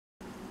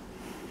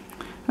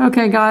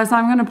Okay, guys,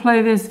 I'm going to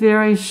play this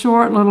very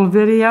short little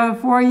video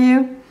for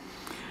you.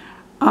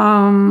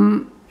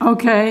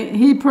 Okay,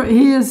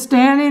 he is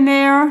standing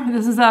there.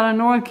 This is at a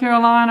North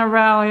Carolina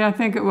rally, I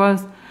think it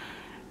was.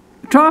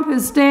 Trump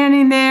is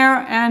standing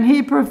there, and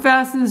he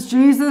professes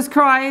Jesus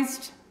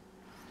Christ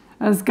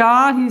as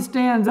God. He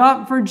stands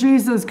up for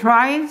Jesus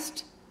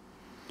Christ.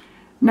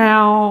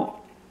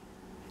 Now,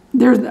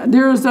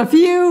 there's a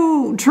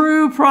few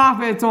true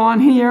prophets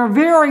on here,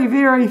 very,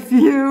 very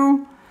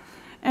few,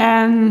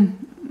 and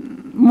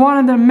one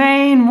of the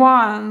main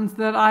ones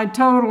that I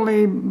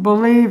totally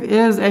believe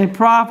is a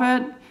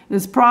prophet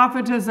is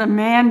prophetess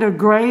Amanda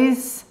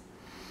Grace.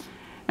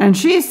 And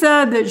she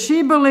said that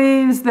she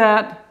believes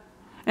that,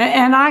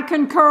 and I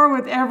concur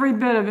with every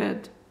bit of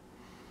it,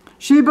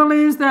 she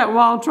believes that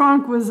while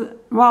Trump was sick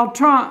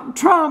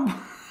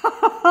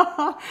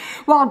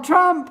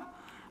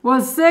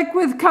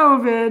with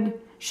COVID,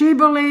 she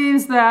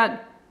believes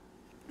that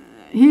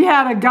he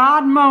had a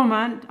God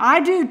moment.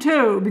 I do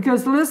too,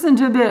 because listen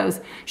to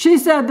this. She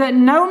said that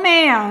no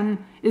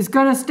man is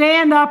going to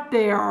stand up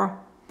there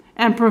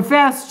and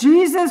profess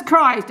Jesus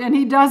Christ. And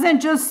he doesn't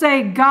just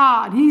say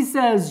God. He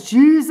says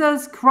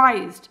Jesus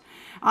Christ.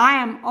 I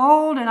am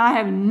old and I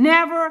have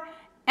never,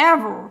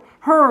 ever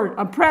heard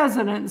a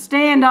president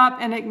stand up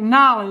and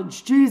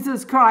acknowledge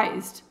Jesus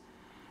Christ.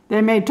 They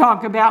may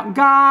talk about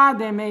God.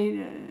 They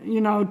may,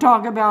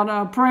 talk about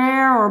a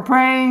prayer or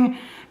praying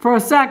for a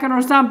second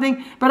or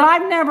something. But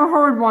I've never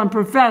heard one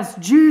profess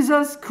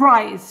Jesus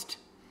Christ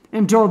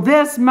until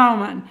this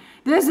moment.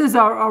 This is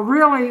a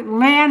really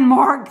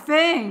landmark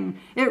thing.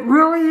 It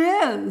really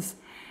is.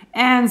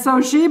 And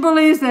so she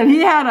believes that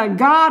he had a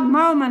God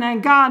moment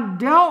and God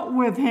dealt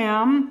with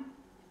him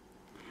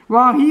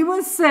while he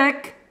was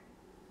sick.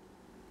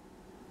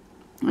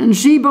 And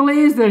she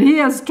believes that he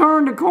has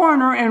turned a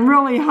corner and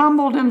really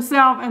humbled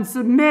himself and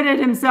submitted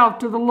himself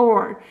to the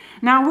Lord.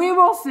 Now we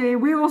will see.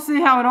 We will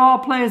see how it all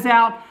plays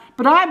out.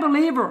 But I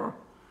believe her.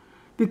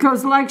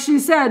 Because like she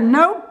said,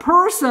 no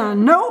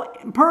person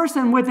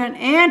with an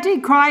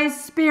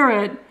antichrist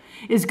spirit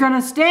is going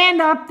to stand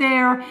up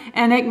there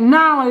and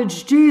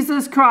acknowledge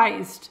Jesus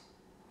Christ.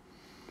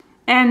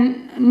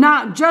 And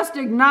not just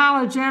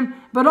acknowledge him,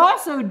 but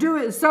also do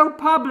it so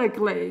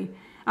publicly.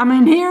 I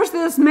mean, here's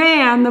this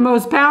man, the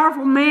most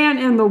powerful man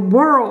in the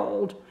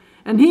world,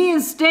 and he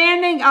is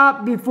standing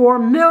up before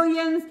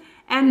millions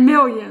and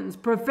millions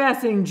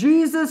professing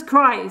Jesus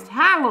Christ.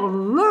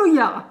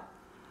 Hallelujah!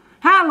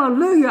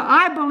 Hallelujah!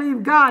 I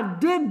believe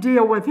God did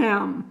deal with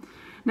him.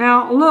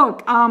 Now,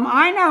 look,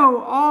 I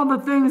know all the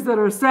things that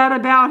are said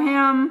about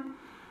him.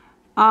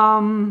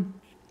 I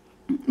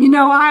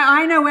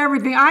know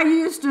everything. I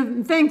used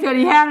to think that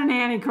he had an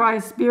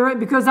antichrist spirit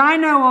because I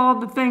know all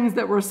the things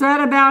that were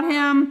said about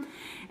him.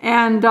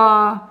 And,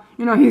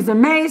 he's a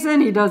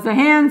Mason. He does the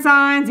hand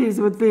signs. He's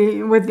with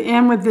the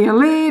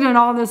elite and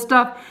all this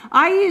stuff.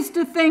 I used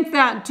to think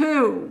that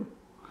too,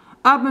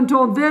 up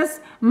until this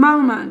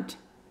moment.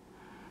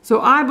 So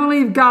I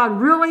believe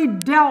God really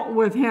dealt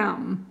with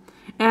him.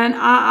 And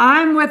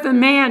I'm with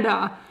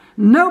Amanda.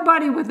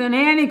 Nobody with an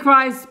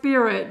antichrist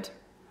spirit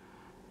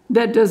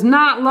that does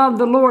not love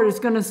the Lord is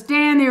going to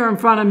stand there in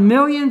front of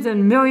millions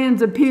and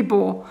millions of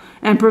people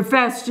and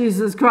profess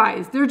Jesus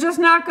Christ. They're just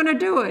not going to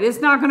do it. It's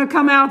not going to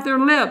come out their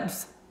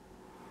lips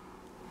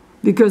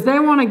because they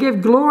want to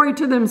give glory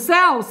to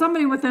themselves.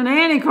 Somebody with an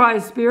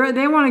antichrist spirit,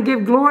 they want to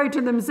give glory to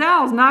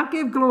themselves, not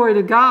give glory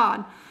to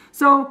God.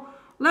 So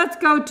let's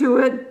go to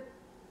it.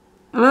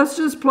 Let's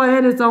just play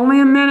it. It's only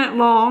a minute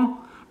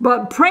long.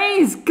 But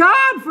praise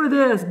God for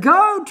this.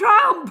 Go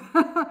Trump.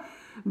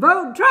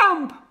 Vote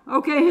Trump.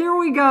 Okay, here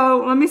we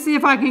go. Let me see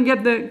if I can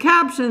get the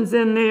captions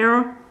in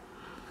there.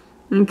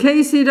 In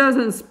case he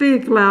doesn't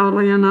speak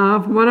loudly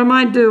enough. What am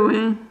I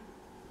doing?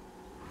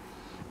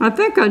 I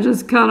think I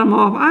just cut him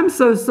off. I'm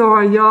so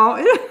sorry, y'all.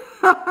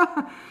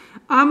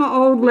 I'm an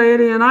old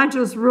lady and I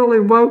just really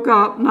woke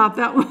up not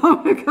that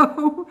long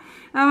ago.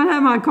 I haven't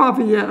had my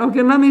coffee yet.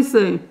 Okay, let me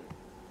see.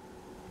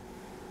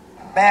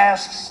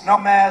 Masks, no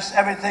masks,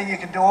 everything. You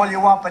can do all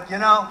you want, but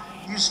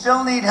you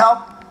still need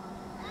help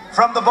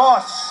from the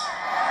boss.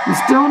 You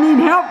still need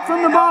help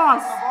from the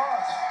boss. That's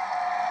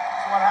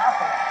what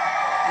happened.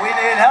 We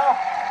need help.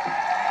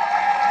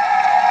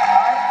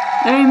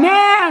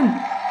 Amen.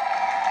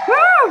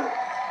 Woo!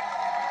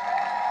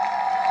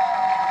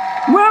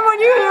 When would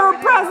you hear a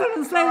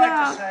president say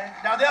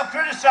that? Now they'll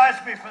criticize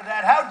me for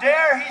that. How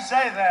dare he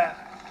say that?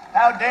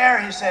 How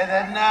dare he say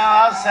that? No,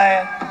 I'll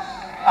say it.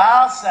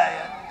 I'll say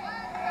it.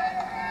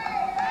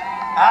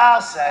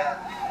 I'll say it.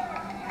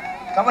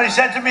 Somebody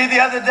said to me the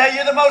other day,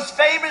 "You're the most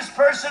famous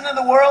person in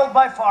the world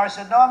by far." I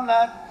said, "No, I'm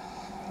not.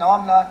 No,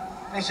 I'm not."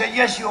 They said,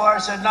 "Yes, you are." I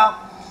said, "No."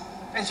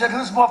 They said,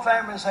 "Who's more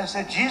famous?" I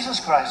said,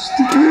 "Jesus Christ."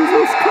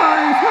 Jesus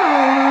Christ.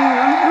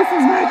 Hallelujah. This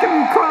is making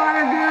me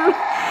cry again.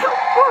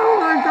 Oh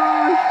my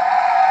gosh.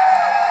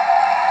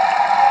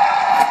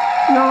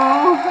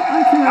 No,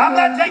 I can't. I'm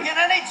not taking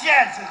any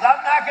chances.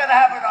 I'm not going to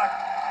have an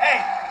argument. Hey,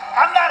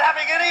 I'm not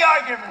having any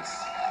arguments.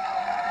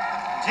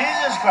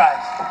 Jesus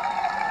Christ.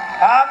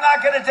 I'm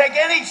not going to take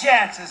any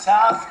chances.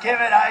 I'll give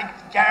it, I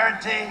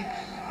guarantee.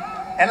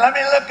 And let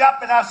me look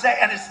up and I'll say,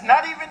 and it's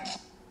not even...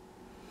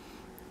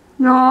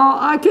 No,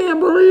 I can't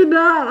believe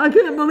that. I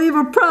can't believe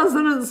a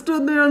president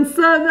stood there and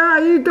said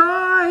that, you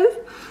guys.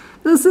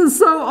 This is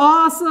so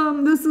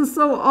awesome. This is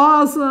so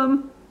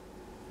awesome.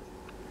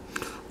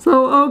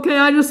 So, okay,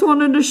 I just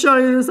wanted to show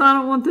you this. I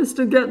don't want this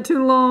to get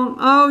too long.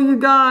 Oh, you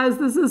guys,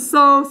 this is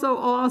so, so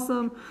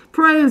awesome.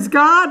 Praise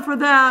God for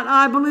that.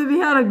 I believe he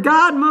had a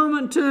God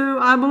moment too.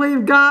 I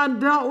believe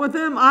God dealt with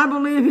him. I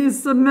believe he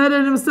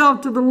submitted himself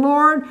to the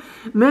Lord.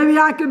 Maybe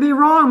I could be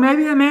wrong.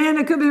 Maybe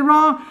Amanda could be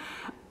wrong.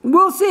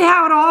 We'll see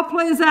how it all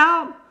plays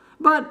out.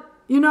 But,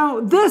 you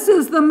know, this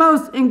is the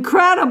most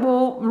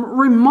incredible,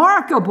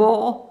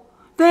 remarkable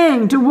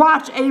thing, to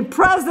watch a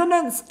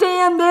president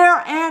stand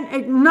there and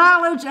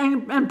acknowledge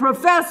and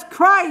profess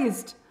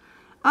Christ.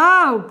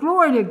 Oh,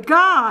 glory to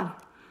God.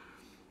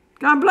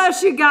 God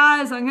bless you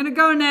guys. I'm going to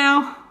go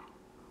now.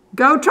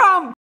 Go Trump.